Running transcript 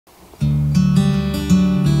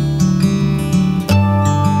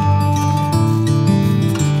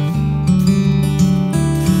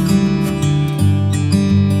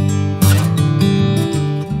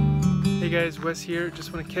Wes here.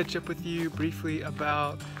 Just want to catch up with you briefly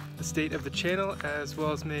about the state of the channel, as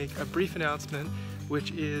well as make a brief announcement,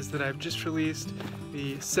 which is that I've just released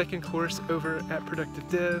the second course over at Productive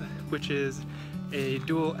Dev, which is a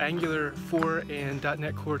dual Angular 4 and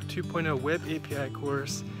 .NET Core 2.0 web API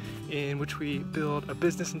course in which we build a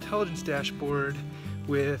business intelligence dashboard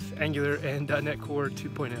with Angular and .NET Core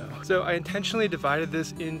 2.0. So I intentionally divided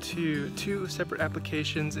this into two separate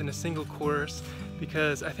applications in a single course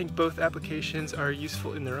because I think both applications are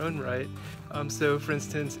useful in their own right. So for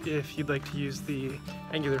instance, if you'd like to use the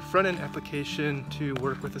Angular front-end application to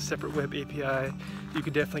work with a separate web API, you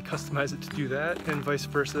could definitely customize it to do that, and vice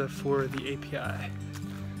versa for the API.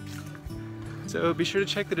 So be sure to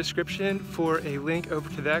check the description for a link over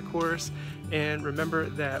to that course, and remember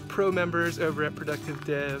that pro members over at Productive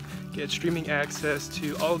Dev get streaming access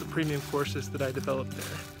to all the premium courses that I developed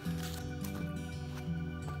there.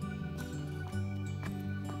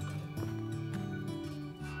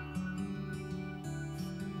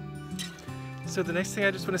 So the next thing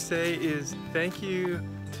I just want to say is thank you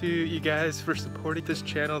to you guys for supporting this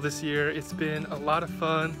channel this year. It's been a lot of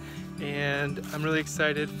fun, and I'm really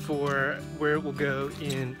excited for where it will go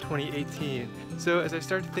in 2018. So as I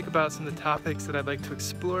start to think about some of the topics that I'd like to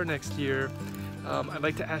explore next year, I'd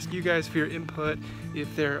like to ask you guys for your input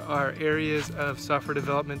if there are areas of software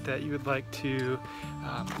development that you would like to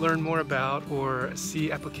learn more about, or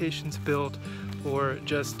see applications built, or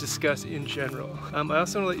just discuss in general. I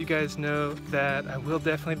also want to let you guys know that I will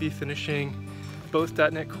definitely be finishing both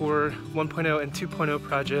 .NET Core 1.0 and 2.0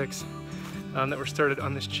 projects that were started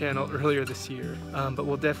on this channel earlier this year, but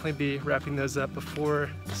we'll definitely be wrapping those up before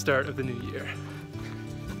the start of the new year.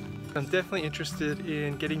 I'm definitely interested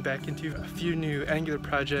in getting back into a few new Angular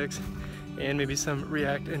projects and maybe some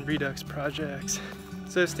React and Redux projects.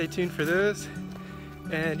 So stay tuned for those.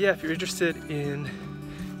 And yeah, if you're interested in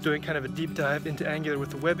doing kind of a deep dive into Angular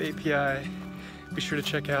with the web API, be sure to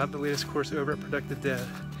check out the latest course over at Productive Dev.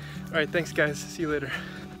 Alright, thanks guys. See you later.